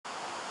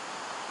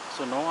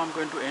So now I'm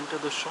going to enter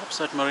the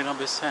shops at Marina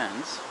Bay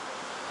Sands.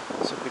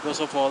 So because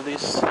of all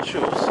these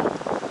issues,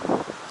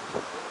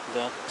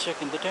 they are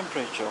checking the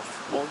temperature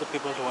of all the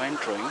people who are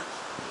entering,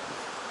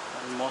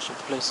 and most of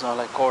the places are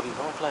like cordoned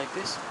off like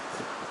this.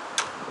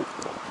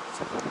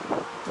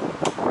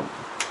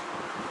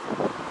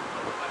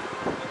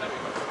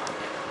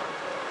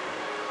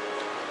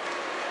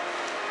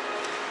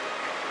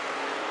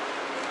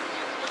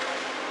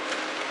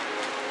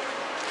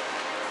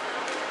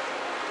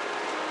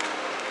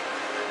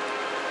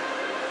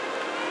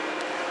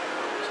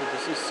 So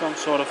this is some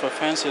sort of a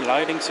fancy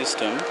lighting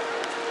system.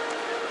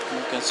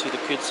 You can see the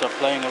kids are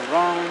playing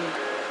around,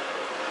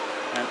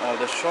 and all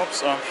the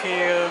shops are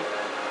here.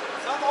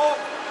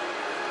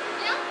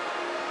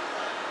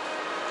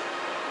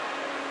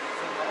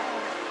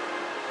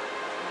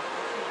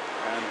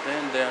 And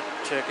then they are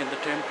checking the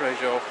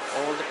temperature of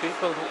all the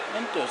people who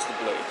enters the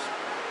place.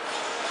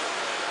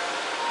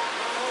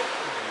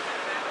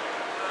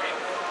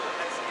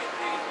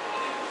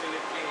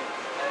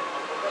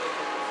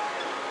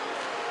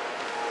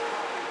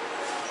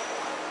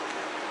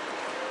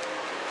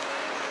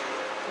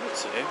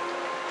 Let's see.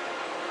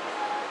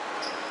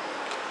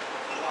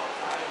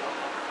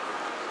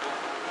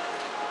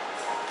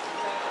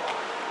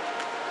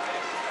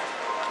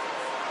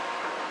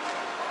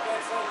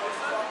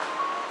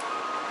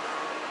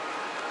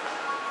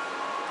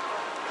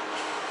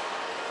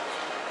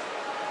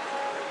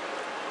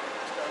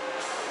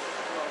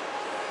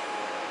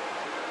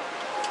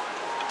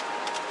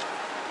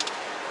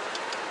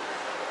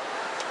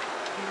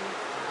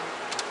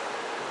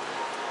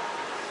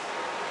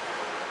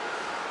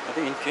 I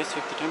think in case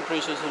if the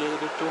temperature is a little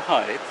bit too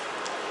high,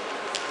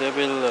 they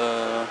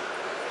will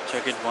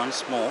check it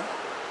once more.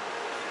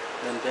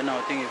 And then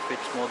I think if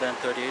it's more than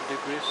 38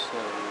 degrees,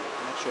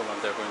 I'm not sure what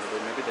they're going to do.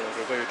 Maybe they'll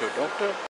refer you to a doctor.